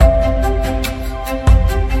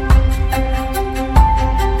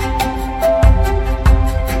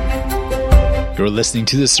You're listening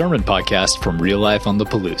to the Sermon Podcast from Real Life on the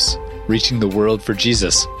Palouse, reaching the world for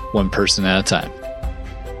Jesus, one person at a time.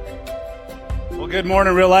 Well, good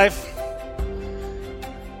morning, Real Life.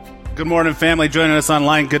 Good morning, family joining us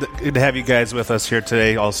online. Good to have you guys with us here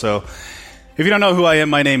today also. If you don't know who I am,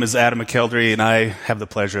 my name is Adam McKeldry, and I have the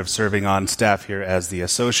pleasure of serving on staff here as the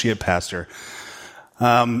associate pastor.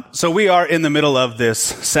 So we are in the middle of this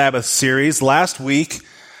Sabbath series. Last week,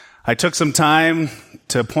 I took some time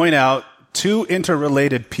to point out two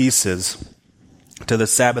interrelated pieces to the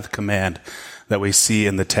Sabbath command that we see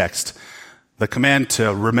in the text. The command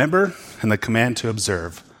to remember and the command to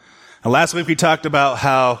observe. And last week we talked about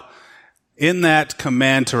how in that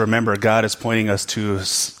command to remember, God is pointing us to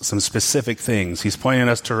some specific things. He's pointing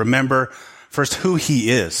us to remember first who He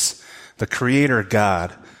is, the Creator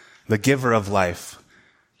God, the giver of life.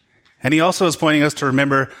 And He also is pointing us to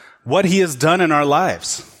remember what He has done in our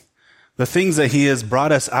lives, the things that He has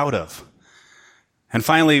brought us out of. And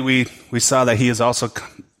finally, we saw that He is also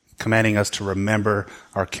commanding us to remember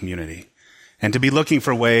our community and to be looking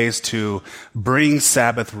for ways to bring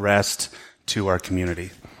Sabbath rest to our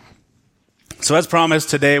community. So as promised,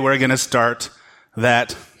 today we're going to start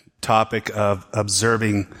that topic of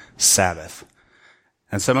observing Sabbath.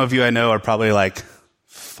 And some of you I know are probably like,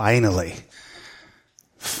 finally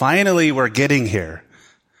we're getting here.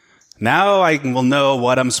 Now I will know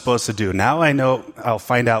what I'm supposed to do. Now I know I'll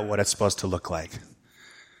find out what it's supposed to look like.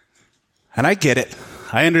 And I get it.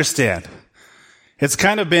 I understand. It's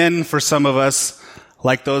kind of been, for some of us,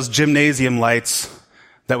 like those gymnasium lights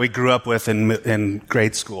that we grew up with in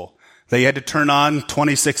grade school. That you had to turn on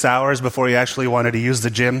 26 hours before you actually wanted to use the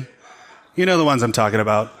gym. You know the ones I'm talking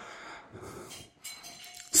about.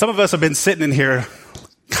 Some of us have been sitting in here,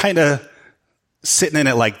 kind of sitting in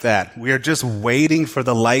it like that. We are just waiting for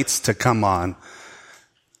the lights to come on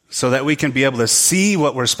so that we can be able to see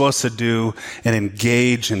what we're supposed to do and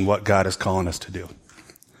engage in what God is calling us to do.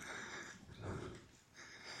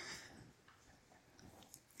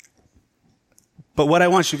 But what I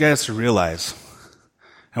want you guys to realize,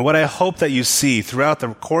 and what I hope that you see throughout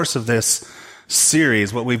the course of this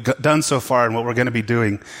series, what we've done so far and what we're going to be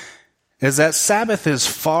doing, is that Sabbath is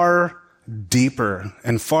far deeper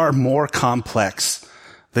and far more complex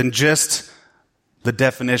than just the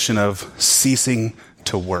definition of ceasing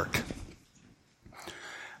to work.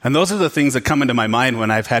 And those are the things that come into my mind when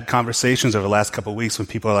I've had conversations over the last couple of weeks when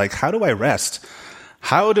people are like, how do I rest?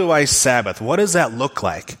 How do I Sabbath? What does that look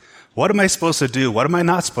like? What am I supposed to do? What am I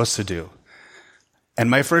not supposed to do? And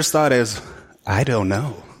my first thought is, I don't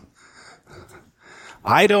know.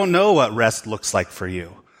 I don't know what rest looks like for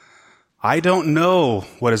you. I don't know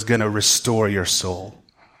what is going to restore your soul.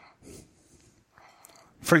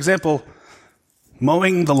 For example,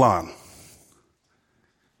 mowing the lawn.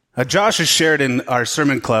 Josh has shared in our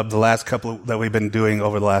sermon club the last couple that we've been doing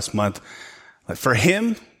over the last month. For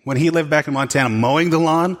him, when he lived back in Montana, mowing the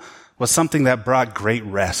lawn was something that brought great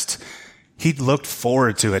rest. He looked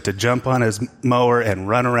forward to it, to jump on his mower and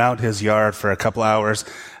run around his yard for a couple hours.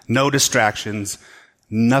 No distractions,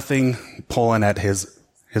 nothing pulling at his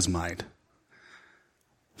mind.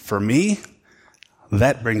 For me,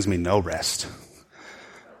 that brings me no rest.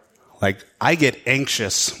 Like, I get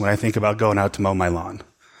anxious when I think about going out to mow my lawn.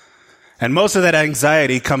 And most of that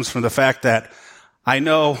anxiety comes from the fact that I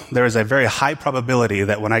know there is a very high probability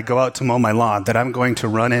that when I go out to mow my lawn, that I'm going to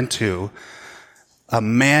run into a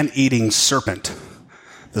man-eating serpent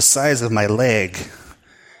the size of my leg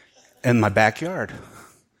in my backyard.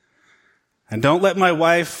 And don't let my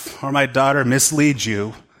wife or my daughter mislead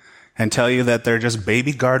you and tell you that they're just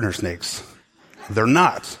baby gardener snakes. They're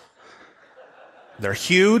not. They're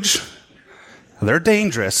huge. They're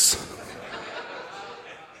dangerous.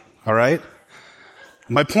 All right?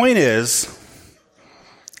 My point is,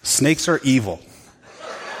 snakes are evil.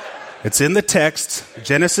 It's in the text,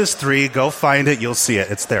 Genesis 3. Go find it. You'll see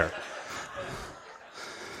it. It's there.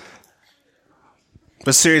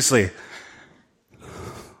 But seriously,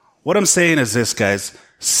 what I'm saying is this, guys.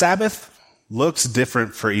 Sabbath looks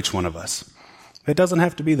different for each one of us. It doesn't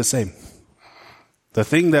have to be the same. The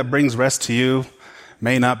thing that brings rest to you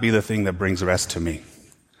may not be the thing that brings rest to me.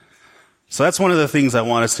 So that's one of the things I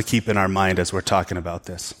want us to keep in our mind as we're talking about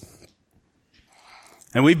this.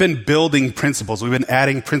 And we've been building principles. We've been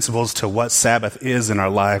adding principles to what Sabbath is in our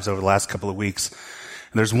lives over the last couple of weeks.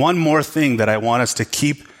 And there's one more thing that I want us to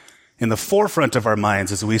keep in the forefront of our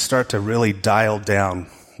minds as we start to really dial down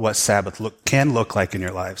what Sabbath can look like in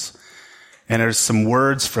your lives. And there's some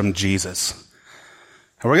words from Jesus.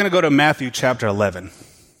 And we're going to go to Matthew chapter 11.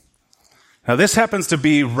 Now this happens to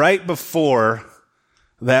be right before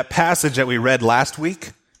that passage that we read last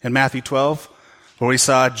week in Matthew 12, where we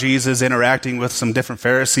saw Jesus interacting with some different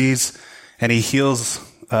Pharisees, and he heals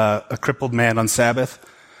a crippled man on Sabbath.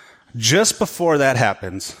 Just before that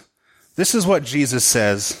happens, this is what Jesus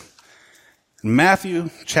says in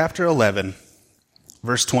Matthew chapter 11,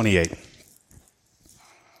 verse 28.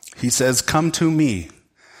 He says, "Come to me,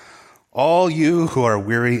 all you who are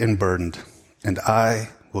weary and burdened, and I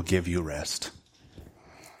will give you rest.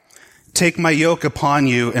 Take my yoke upon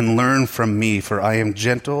you and learn from me, for I am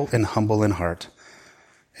gentle and humble in heart,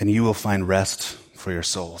 and you will find rest for your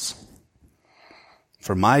souls.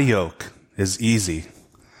 For my yoke is easy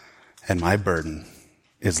and my burden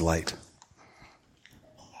is light."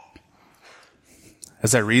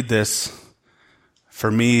 As I read this, for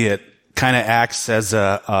me, it kind of acts as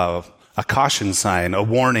a caution sign, a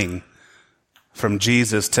warning from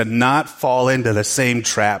Jesus to not fall into the same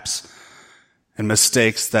traps and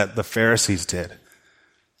mistakes that the Pharisees did.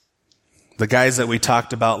 The guys that we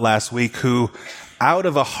talked about last week who, out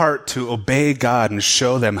of a heart to obey God and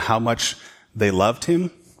show them how much they loved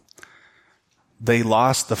him, they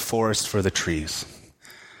lost the forest for the trees.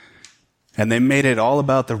 And they made it all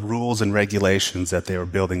about the rules and regulations that they were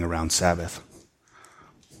building around Sabbath.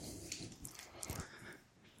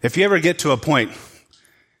 If you ever get to a point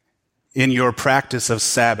in your practice of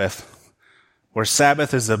Sabbath where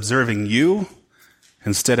Sabbath is observing you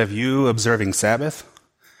instead of you observing Sabbath,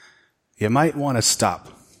 you might want to stop.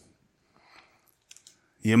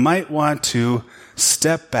 You might want to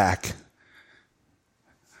step back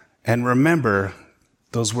and remember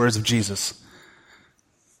those words of Jesus.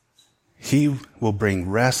 He will bring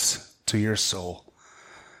rest to your soul.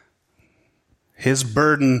 His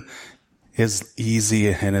burden is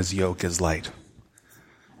easy and his yoke is light.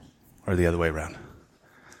 Or the other way around.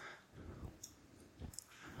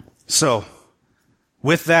 So,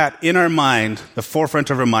 with that in our mind, the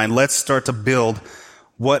forefront of our mind, let's start to build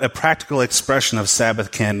what a practical expression of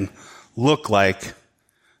Sabbath can look like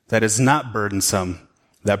that is not burdensome,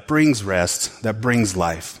 that brings rest, that brings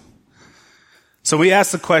life. So we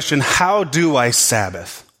ask the question, how do I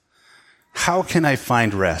Sabbath? How can I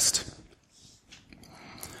find rest?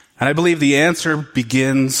 And I believe the answer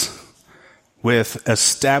begins with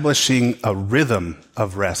establishing a rhythm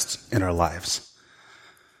of rest in our lives.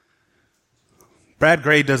 Brad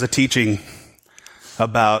Gray does a teaching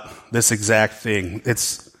about this exact thing.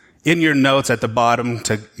 It's in your notes at the bottom.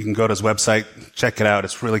 You can go to his website, check it out.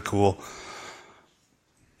 It's really cool.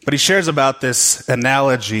 But he shares about this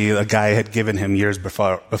analogy a guy had given him years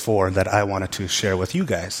before that I wanted to share with you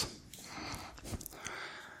guys.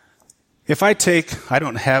 If I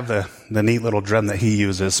don't have the neat little drum that he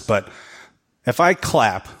uses, but if I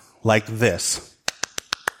clap like this,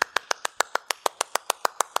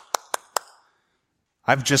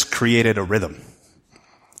 I've just created a rhythm.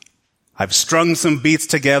 I've strung some beats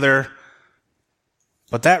together,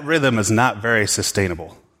 but that rhythm is not very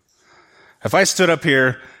sustainable. If I stood up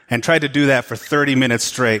here and tried to do that for 30 minutes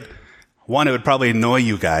straight, one, it would probably annoy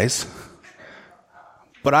you guys,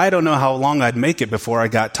 but I don't know how long I'd make it before I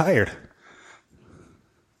got tired.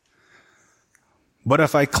 But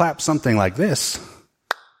if I clap something like this,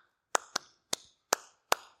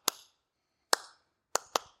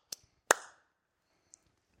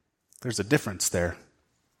 there's a difference there,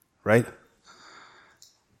 right?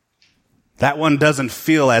 That one doesn't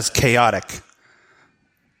feel as chaotic.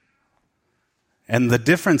 And the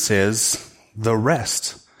difference is the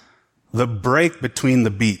rest, the break between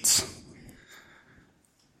the beats.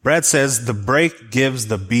 Brad says the break gives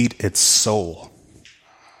the beat its soul.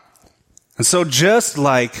 And so just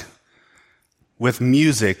like with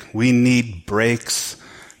music, we need breaks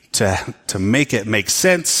to make it make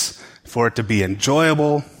sense, for it to be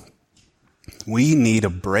enjoyable. We need a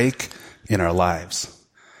break in our lives.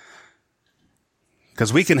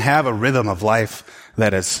 Because we can have a rhythm of life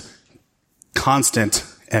that is constant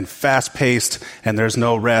and fast-paced and there's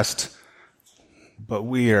no rest, but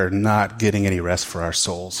we are not getting any rest for our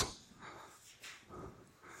souls.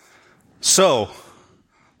 So,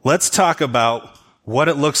 let's talk about what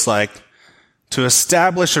it looks like to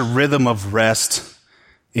establish a rhythm of rest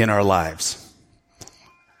in our lives.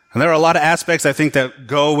 And there are a lot of aspects I think that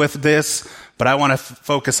go with this, but I want to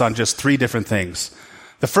focus on just 3 different things.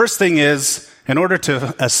 The first thing is, in order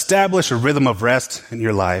to establish a rhythm of rest in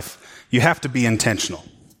your life, you have to be intentional.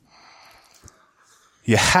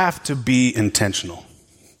 You have to be intentional.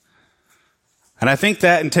 And I think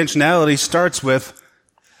that intentionality starts with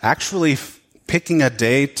actually picking a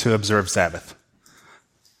day to observe Sabbath.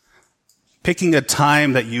 Picking a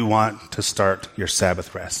time that you want to start your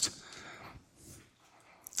Sabbath rest.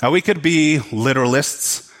 Now, we could be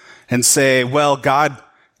literalists and say, well, God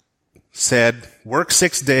said, work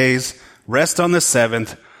 6 days, rest on the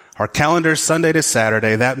seventh. Our calendar's Sunday to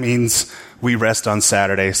Saturday. That means we rest on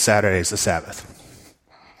Saturday. Saturday's the Sabbath.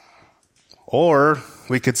 Or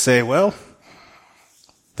we could say, well,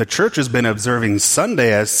 the church has been observing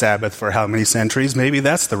Sunday as Sabbath for how many centuries? Maybe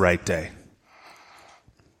that's the right day.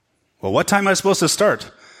 Well, what time am I supposed to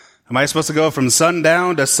start? Am I supposed to go from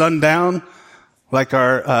sundown to sundown like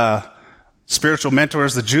our spiritual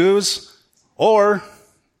mentors, the Jews? Or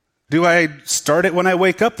do I start it when I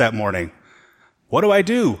wake up that morning? What do I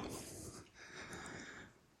do?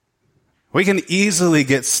 We can easily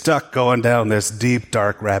get stuck going down this deep,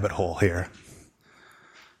 dark rabbit hole here.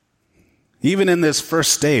 Even in this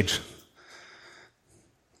first stage.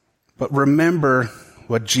 But remember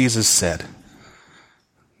what Jesus said.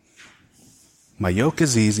 My yoke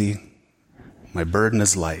is easy, my burden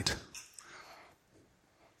is light.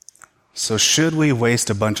 So should we waste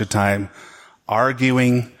a bunch of time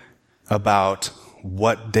arguing about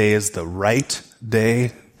what day is the right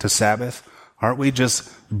day to Sabbath? Aren't we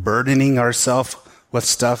just burdening ourselves with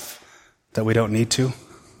stuff that we don't need to?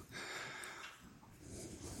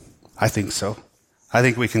 I think so. I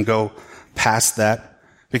think we can go past that.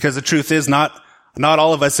 Because the truth is, not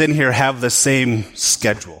all of us in here have the same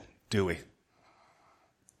schedule, do we?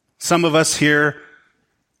 Some of us here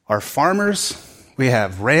are farmers. We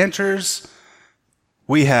have ranchers.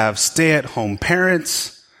 We have stay-at-home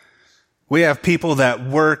parents. We have people that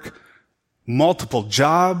work multiple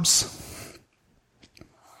jobs.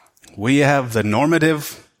 We have the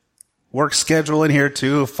normative work schedule in here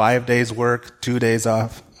too, 5 days work, 2 days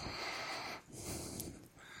off.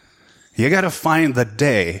 You got to find the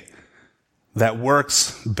day that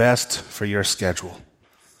works best for your schedule.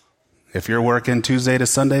 If you're working Tuesday to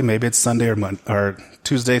Sunday, maybe it's Sunday or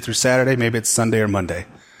Tuesday through Saturday, maybe it's Sunday or Monday.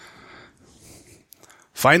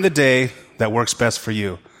 Find the day that works best for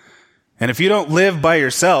you. And if you don't live by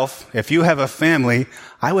yourself, if you have a family,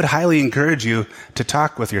 I would highly encourage you to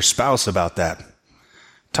talk with your spouse about that.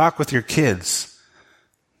 Talk with your kids.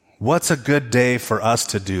 What's a good day for us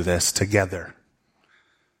to do this together?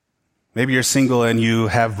 Maybe you're single and you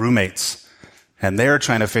have roommates, and they're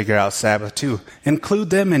trying to figure out Sabbath too. Include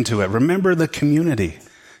them into it. Remember the community.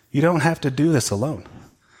 You don't have to do this alone.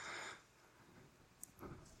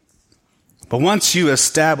 But once you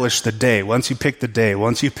establish the day, once you pick the day,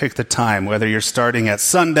 once you pick the time, whether you're starting at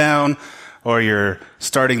sundown or you're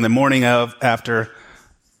starting the morning after,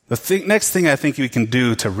 next thing I think we can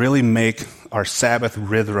do to really make our Sabbath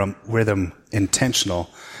rhythm intentional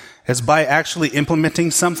is by actually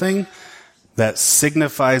implementing something that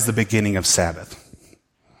signifies the beginning of Sabbath.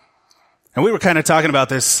 And we were kind of talking about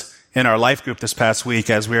this in our life group this past week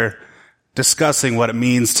as we were discussing what it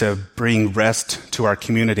means to bring rest to our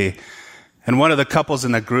community. And one of the couples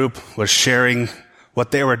in the group was sharing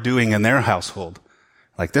what they were doing in their household.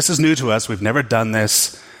 Like, this is new to us. We've never done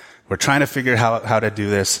this. We're trying to figure out how to do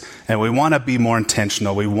this. And we want to be more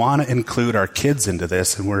intentional. We want to include our kids into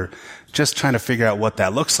this. And we're just trying to figure out what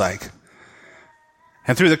that looks like.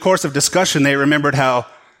 And through the course of discussion, they remembered how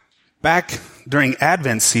back during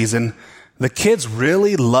Advent season, the kids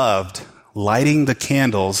really loved lighting the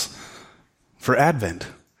candles for Advent.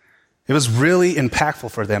 It was really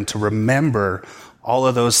impactful for them to remember all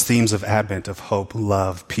of those themes of Advent, of hope,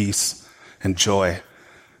 love, peace, and joy.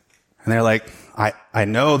 And they're like, I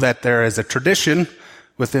know that there is a tradition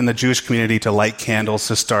within the Jewish community to light candles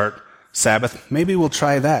to start Sabbath. Maybe we'll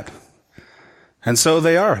try that. And so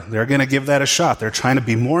they are. They're going to give that a shot. They're trying to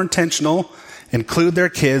be more intentional, include their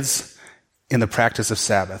kids in the practice of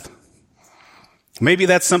Sabbath. Maybe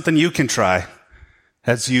that's something you can try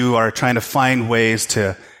as you are trying to find ways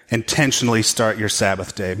to intentionally start your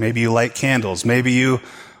Sabbath day. Maybe you light candles. Maybe you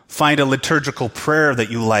find a liturgical prayer that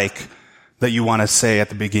you like, that you want to say at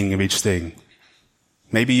the beginning of each thing.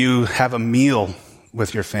 Maybe you have a meal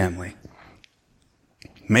with your family.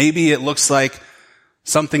 Maybe it looks like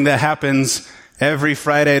something that happens every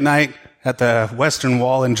Friday night at the Western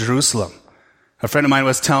Wall in Jerusalem. A friend of mine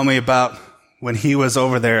was telling me about when he was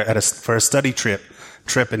over there for a study trip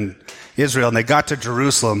in Israel, and they got to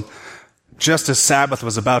Jerusalem just as Sabbath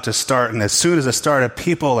was about to start. And as soon as it started,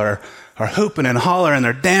 people are hooping and hollering, and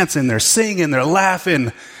they're dancing, they're singing, they're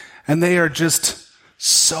laughing, and they are just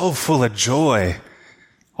so full of joy.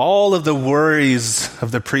 All of the worries of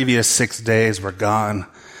the previous 6 days were gone,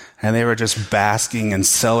 and they were just basking and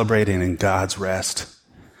celebrating in God's rest.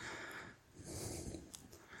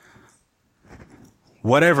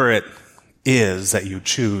 Whatever it is that you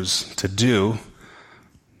choose to do,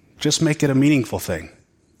 just make it a meaningful thing.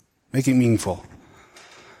 Make it meaningful.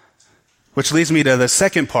 Which leads me to the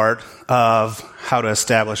second part of how to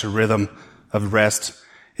establish a rhythm of rest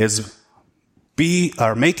is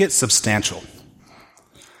make it substantial.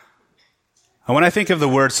 And when I think of the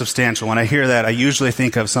word substantial, when I hear that, I usually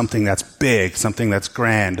think of something that's big, something that's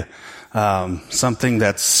grand, something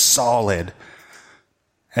that's solid.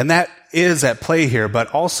 And that is at play here,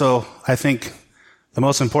 but also I think the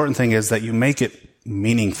most important thing is that you make it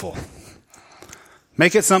meaningful.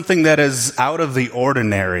 Make it something that is out of the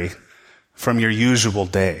ordinary from your usual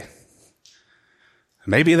day.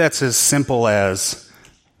 Maybe that's as simple as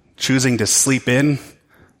choosing to sleep in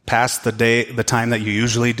past the time that you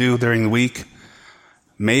usually do during the week.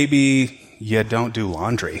 Maybe you don't do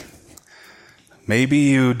laundry. Maybe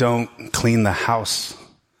you don't clean the house.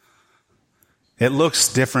 It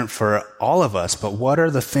looks different for all of us, but what are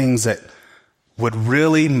the things that would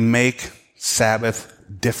really make Sabbath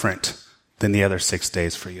different than the other 6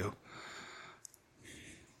 days for you?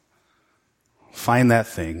 Find that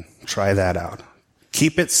thing. Try that out.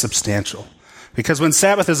 Keep it substantial. Because when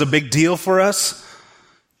Sabbath is a big deal for us,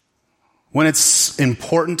 when it's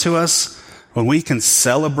important to us, when we can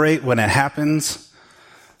celebrate when it happens,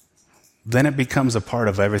 then it becomes a part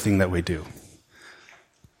of everything that we do.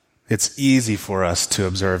 It's easy for us to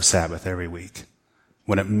observe Sabbath every week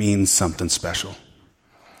when it means something special.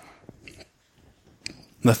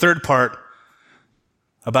 The third part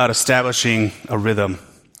about establishing a rhythm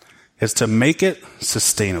is to make it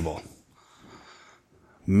sustainable.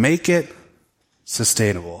 Make it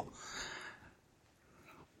sustainable.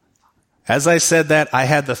 As I said that, I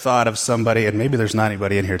had the thought of somebody, and maybe there's not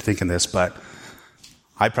anybody in here thinking this, but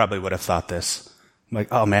I probably would have thought this. I'm like,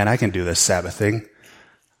 oh man, I can do this Sabbath thing.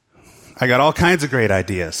 I got all kinds of great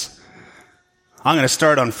ideas. I'm going to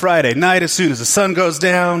start on Friday night as soon as the sun goes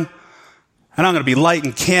down, and I'm going to be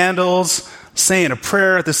lighting candles, saying a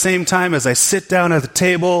prayer at the same time as I sit down at the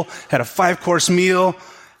table at a 5-course meal,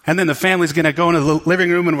 and then the family's going to go into the living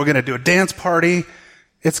room and we're going to do a dance party.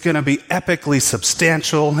 It's going to be epically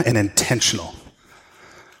substantial and intentional.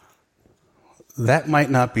 That might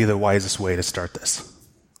not be the wisest way to start this.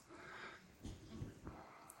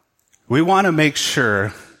 We want to make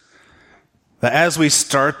sure that as we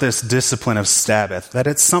start this discipline of Sabbath, that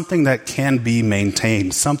it's something that can be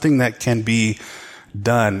maintained, something that can be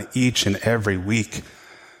done each and every week.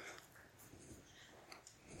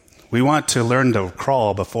 We want to learn to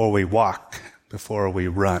crawl before we walk, before we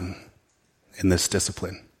run in this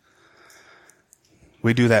discipline.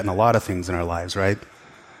 We do that in a lot of things in our lives, right?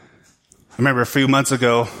 I remember a few months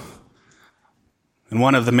ago, and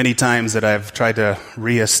one of the many times that I've tried to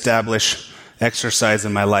reestablish exercise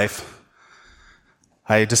in my life,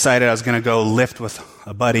 I decided I was going to go lift with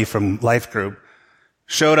a buddy from Life Group.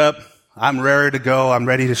 Showed up. I'm ready to go. I'm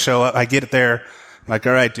ready to show up. I get there. I'm like,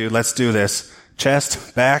 all right, dude, let's do this.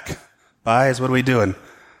 Chest, back, thighs, what are we doing?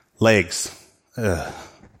 Legs. Ugh.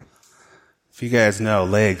 If you guys know,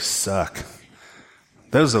 legs suck.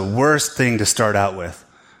 That was the worst thing to start out with.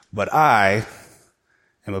 But I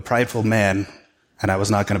am a prideful man, and I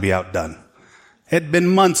was not going to be outdone. It had been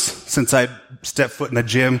months since I stepped foot in the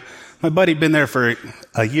gym. My buddy had been there for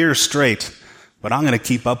a year straight, but I'm going to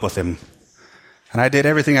keep up with him. And I did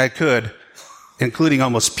everything I could, including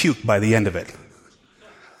almost puke by the end of it.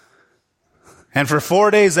 And for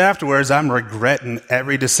 4 days afterwards, I'm regretting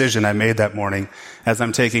every decision I made that morning as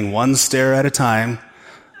I'm taking one stair at a time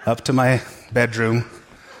up to my bedroom,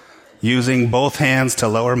 using both hands to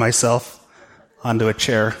lower myself onto a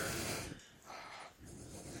chair.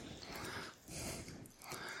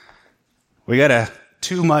 We got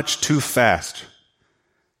too much too fast.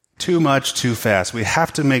 Too much too fast. We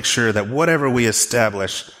have to make sure that whatever we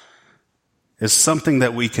establish is something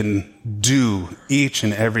that we can do each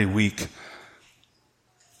and every week.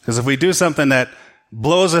 Because if we do something that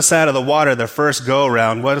blows us out of the water the first go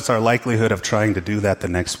around, what is our likelihood of trying to do that the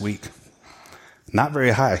next week? Not very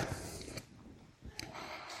high.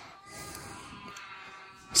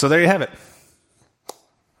 So there you have it.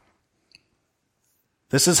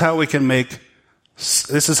 This is how we can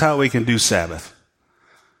do Sabbath.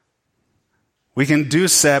 We can do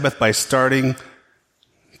Sabbath by starting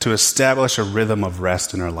to establish a rhythm of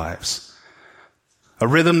rest in our lives. A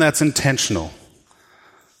rhythm that's intentional.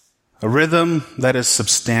 A rhythm that is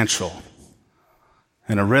substantial.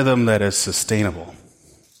 And a rhythm that is sustainable.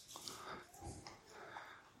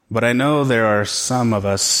 But I know there are some of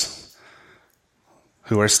us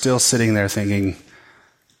who are still sitting there thinking,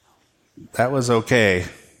 that was okay,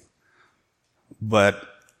 but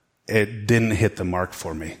it didn't hit the mark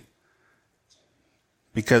for me.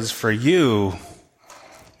 Because for you,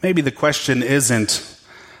 maybe the question isn't,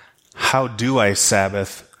 how do I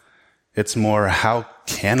Sabbath? It's more, how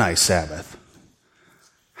can I Sabbath?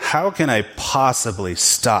 How can I possibly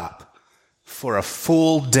stop for a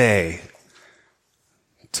full day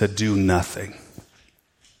to do nothing.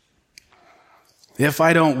 If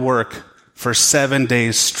I don't work for 7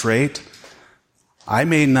 days straight, I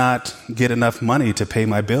may not get enough money to pay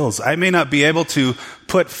my bills. I may not be able to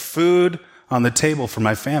put food on the table for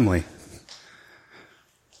my family.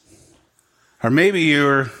 Or maybe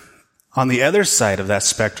you're on the other side of that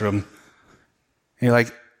spectrum. You're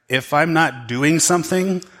like, if I'm not doing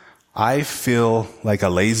something, I feel like a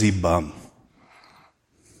lazy bum.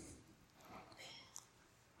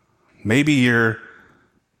 Maybe you're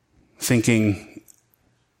thinking,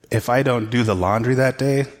 if I don't do the laundry that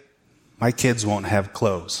day, my kids won't have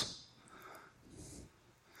clothes.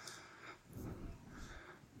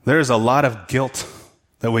 There's a lot of guilt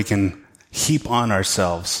that we can heap on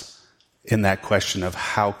ourselves in that question of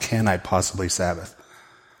how can I possibly Sabbath?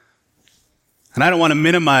 And I don't want to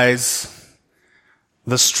minimize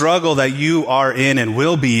the struggle that you are in and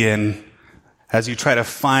will be in as you try to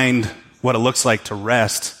find what it looks like to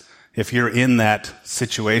rest if you're in that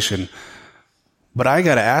situation. But I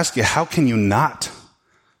got to ask you, how can you not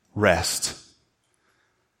rest?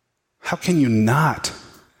 How can you not?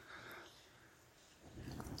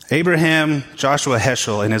 Abraham Joshua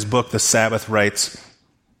Heschel, in his book, The Sabbath, writes,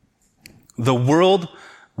 "The world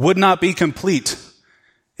would not be complete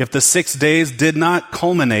if the 6 days did not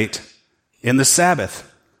culminate in the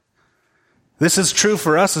Sabbath. This is true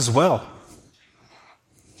for us as well.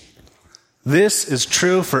 This is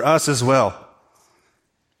true for us as well.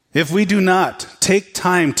 If we do not take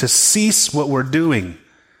time to cease what we're doing,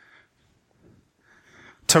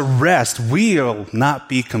 to rest, we will not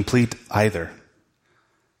be complete either.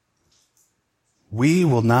 We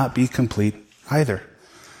will not be complete either."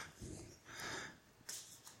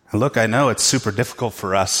 And look, I know it's super difficult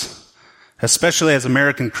for us, especially as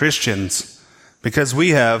American Christians, because we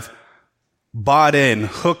have bought in,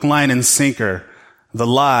 hook, line, and sinker, the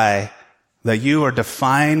lie that you are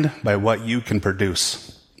defined by what you can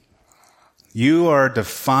produce. You are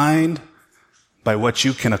defined by what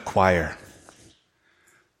you can acquire.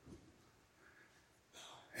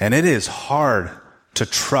 And it is hard to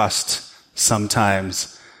trust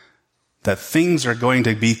sometimes that things are going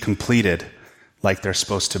to be completed like they're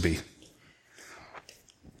supposed to be.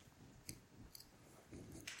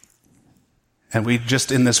 And we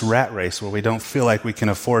just in this rat race where we don't feel like we can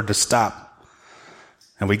afford to stop.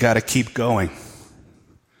 And we got to keep going.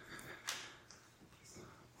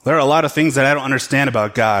 There are a lot of things that I don't understand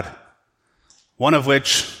about God. One of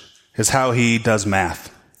which is how he does math.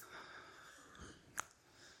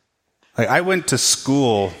 Like, I went to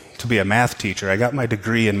school to be a math teacher. I got my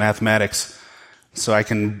degree in mathematics, so I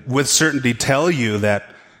can with certainty tell you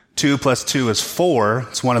that 2 + 2 is 4.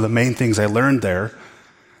 It's one of the main things I learned there.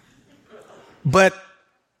 But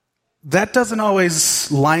that doesn't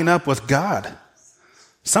always line up with God.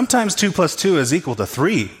 Sometimes 2 + 2 is equal to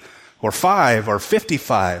 3 or 5 or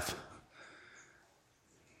 55.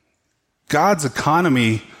 God's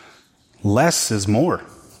economy, less is more.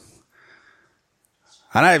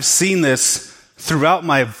 And I've seen this throughout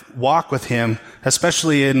my walk with him,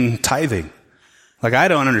 especially in tithing. Like, I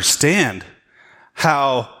don't understand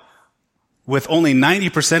how with only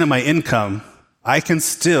 90% of my income, I can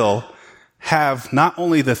still have not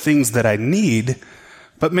only the things that I need,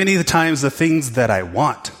 but many of the times the things that I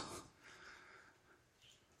want.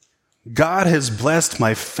 God has blessed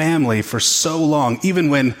my family for so long, even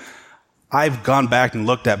when I've gone back and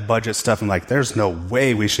looked at budget stuff and like, there's no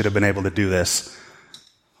way we should have been able to do this.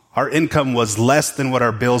 Our income was less than what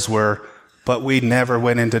our bills were, but we never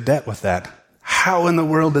went into debt with that. How in the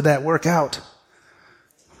world did that work out?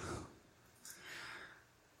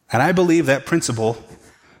 And I believe that principle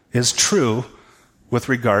is true with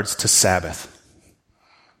regards to Sabbath.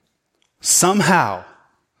 Somehow,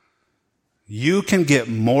 you can get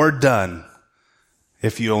more done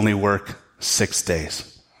if you only work 6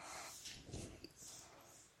 days.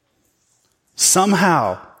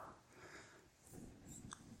 Somehow,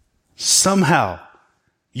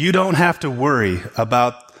 you don't have to worry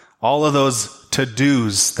about all of those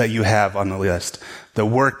to-dos that you have on the list. The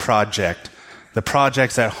work project, the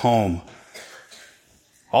projects at home,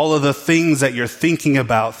 all of the things that you're thinking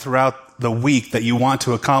about throughout the week that you want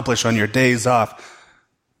to accomplish on your days off.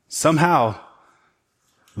 Somehow,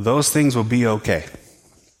 those things will be okay.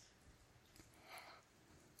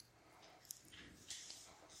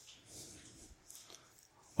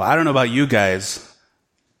 Well, I don't know about you guys,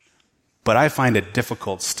 but I find it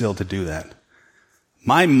difficult still to do that.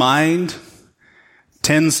 My mind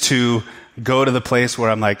tends to go to the place where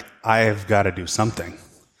I'm like, I've got to do something.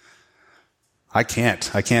 I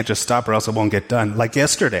can't just stop or else it won't get done. Like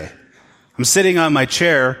yesterday, I'm sitting on my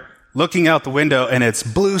chair looking out the window and it's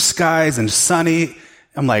blue skies and sunny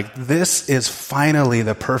I'm like, this is finally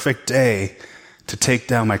the perfect day to take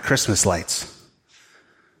down my Christmas lights.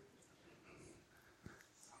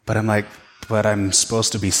 But I'm like, but I'm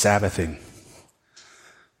supposed to be Sabbathing.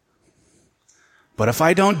 But if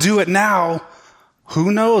I don't do it now,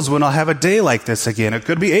 who knows when I'll have a day like this again? It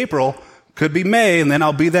could be April, could be May, and then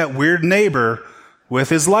I'll be that weird neighbor with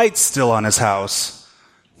his lights still on his house.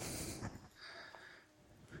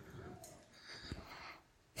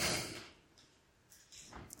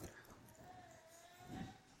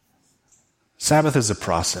 Sabbath is a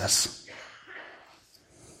process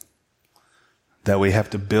that we have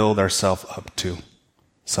to build ourselves up to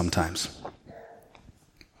sometimes.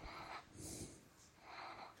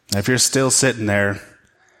 If you're still sitting there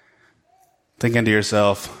thinking to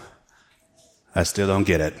yourself, I still don't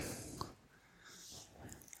get it.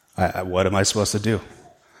 What am I supposed to do?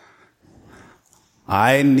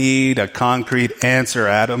 I need a concrete answer,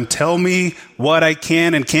 Adam. Tell me what I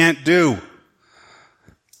can and can't do.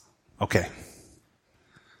 Okay.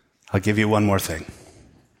 I'll give you one more thing.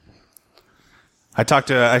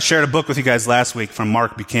 I shared a book with you guys last week from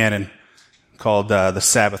Mark Buchanan called The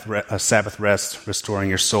Sabbath Rest, Restoring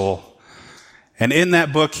Your Soul. And in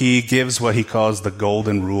that book, he gives what he calls the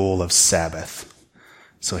golden rule of Sabbath.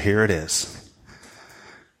 So here it is.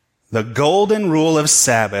 The golden rule of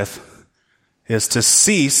Sabbath is to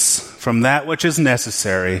cease from that which is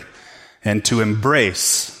necessary and to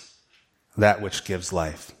embrace that which gives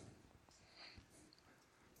life.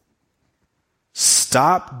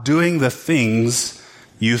 Stop doing the things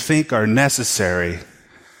you think are necessary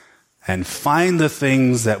and find the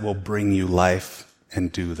things that will bring you life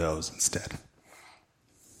and do those instead.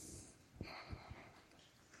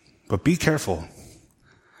 But be careful.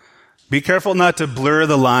 Be careful not to blur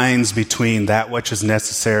the lines between that which is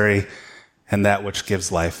necessary and that which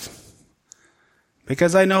gives life.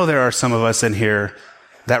 Because I know there are some of us in here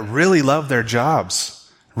that really love their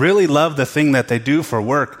jobs, really love the thing that they do for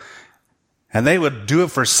work, and they would do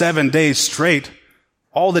it for 7 days straight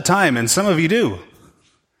all the time, and some of you do.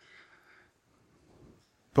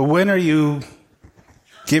 But when are you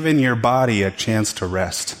giving your body a chance to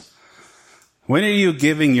rest? When are you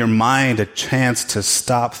giving your mind a chance to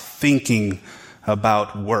stop thinking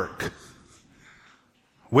about work?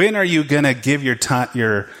 When are you going to give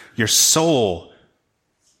your soul,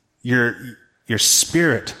 your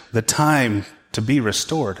spirit, the time to be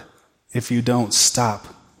restored if you don't stop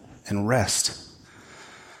and rest?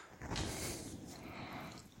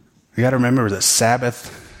 We got to remember that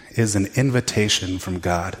Sabbath is an invitation from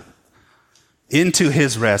God into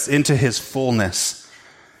his rest, into his fullness,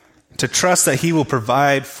 to trust that he will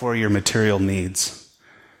provide for your material needs,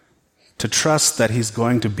 to trust that he's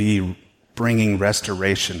going to be bringing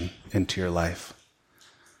restoration into your life.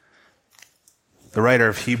 The writer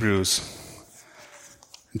of Hebrews,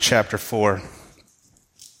 in chapter 4,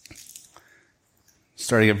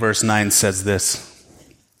 starting at verse 9, says this: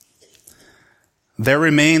 There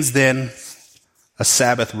remains then a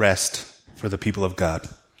Sabbath rest for the people of God.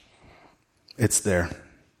 It's there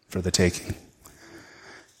for the taking.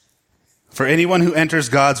 For anyone who enters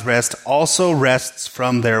God's rest also rests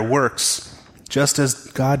from their works, just as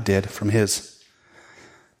God did from his.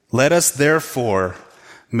 Let us therefore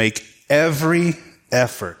make every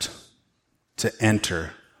effort to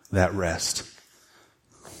enter that rest.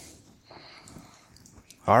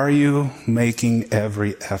 Are you making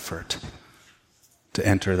every effort to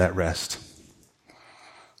enter that rest?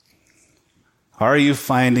 Are you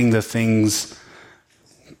finding the things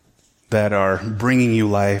that are bringing you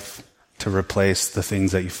life to replace the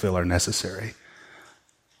things that you feel are necessary?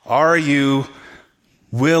 Are you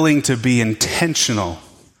willing to be intentional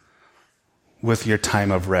with your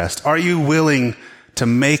time of rest? Are you willing to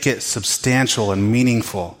make it substantial and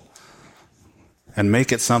meaningful and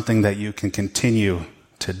make it something that you can continue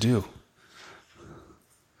to do?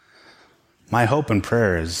 My hope and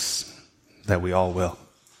prayer is that we all will.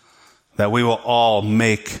 That we will all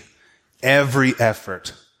make every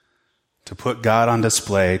effort to put God on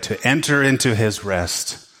display, to enter into his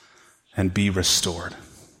rest and be restored.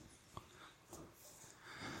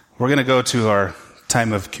 We're going to go to our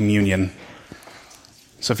time of communion.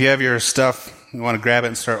 So if you have your stuff, you want to grab it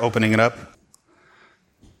and start opening it up.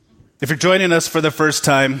 If you're joining us for the first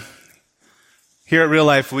time, here at Real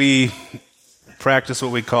Life, we practice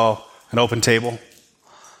what we call an open table.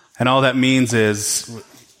 And all that means is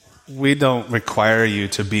we don't require you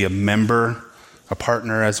to be a member, a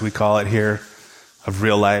partner, as we call it here, of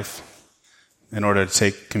Real Life in order to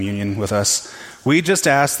take communion with us. We just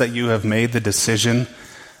ask that you have made the decision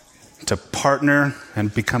to partner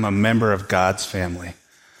and become a member of God's family.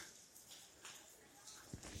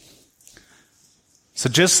 So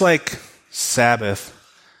just like Sabbath,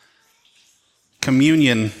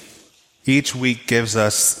 communion each week gives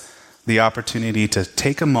us the opportunity to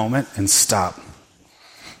take a moment and stop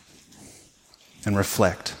and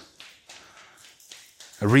reflect,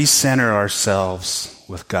 recenter ourselves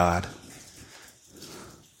with God,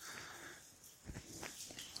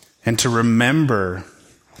 and to remember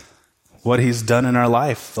what He's done in our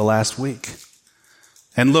life the last week,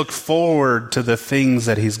 and look forward to the things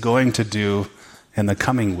that He's going to do in the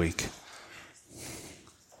coming week.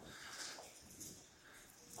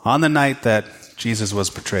 On the night that Jesus was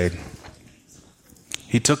betrayed,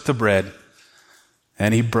 He took the bread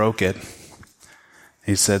and He broke it.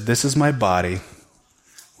 He said, "This is my body,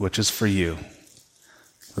 which is for you.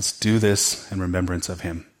 Let's do this in remembrance of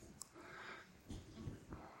Him."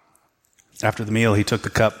 After the meal, He took the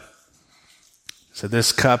cup. He said,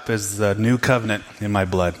 "This cup is the new covenant in my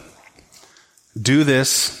blood. Do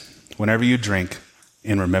this whenever you drink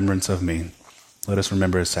in remembrance of me." Let us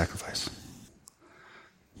remember His sacrifice.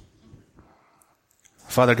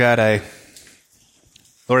 Father God,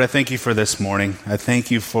 Lord, I thank You for this morning. I thank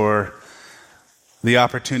You for the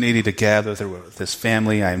opportunity to gather with this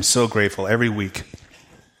family. I am so grateful every week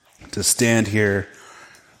to stand here,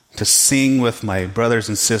 to sing with my brothers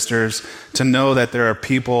and sisters, to know that there are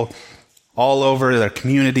people all over the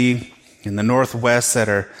community in the Northwest that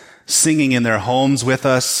are singing in their homes with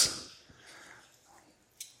us.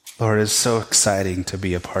 Lord, it is so exciting to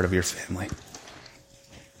be a part of Your family.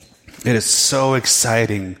 It is so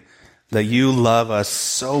exciting that You love us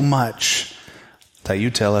so much that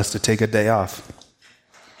You tell us to take a day off.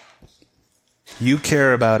 You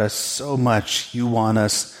care about us so much, You want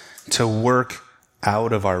us to work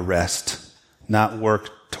out of our rest, not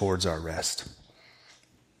work towards our rest.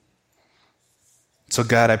 So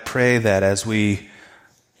God, I pray that as we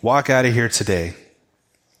walk out of here today,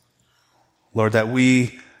 Lord, that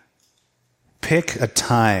we pick a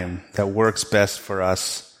time that works best for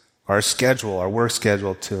us, our schedule, our work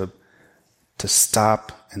schedule, to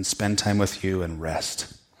stop and spend time with You and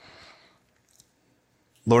rest.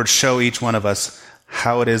 Lord, show each one of us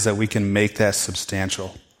how it is that we can make that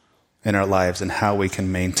substantial in our lives and how we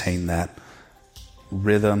can maintain that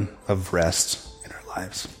rhythm of rest in our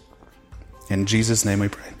lives. In Jesus' name we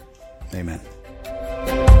pray. Amen.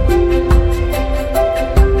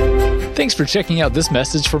 Thanks for checking out this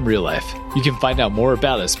message from Real Life. You can find out more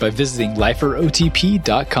about us by visiting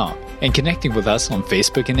liferotp.com and connecting with us on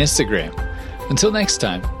Facebook and Instagram. Until next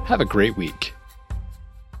time, have a great week.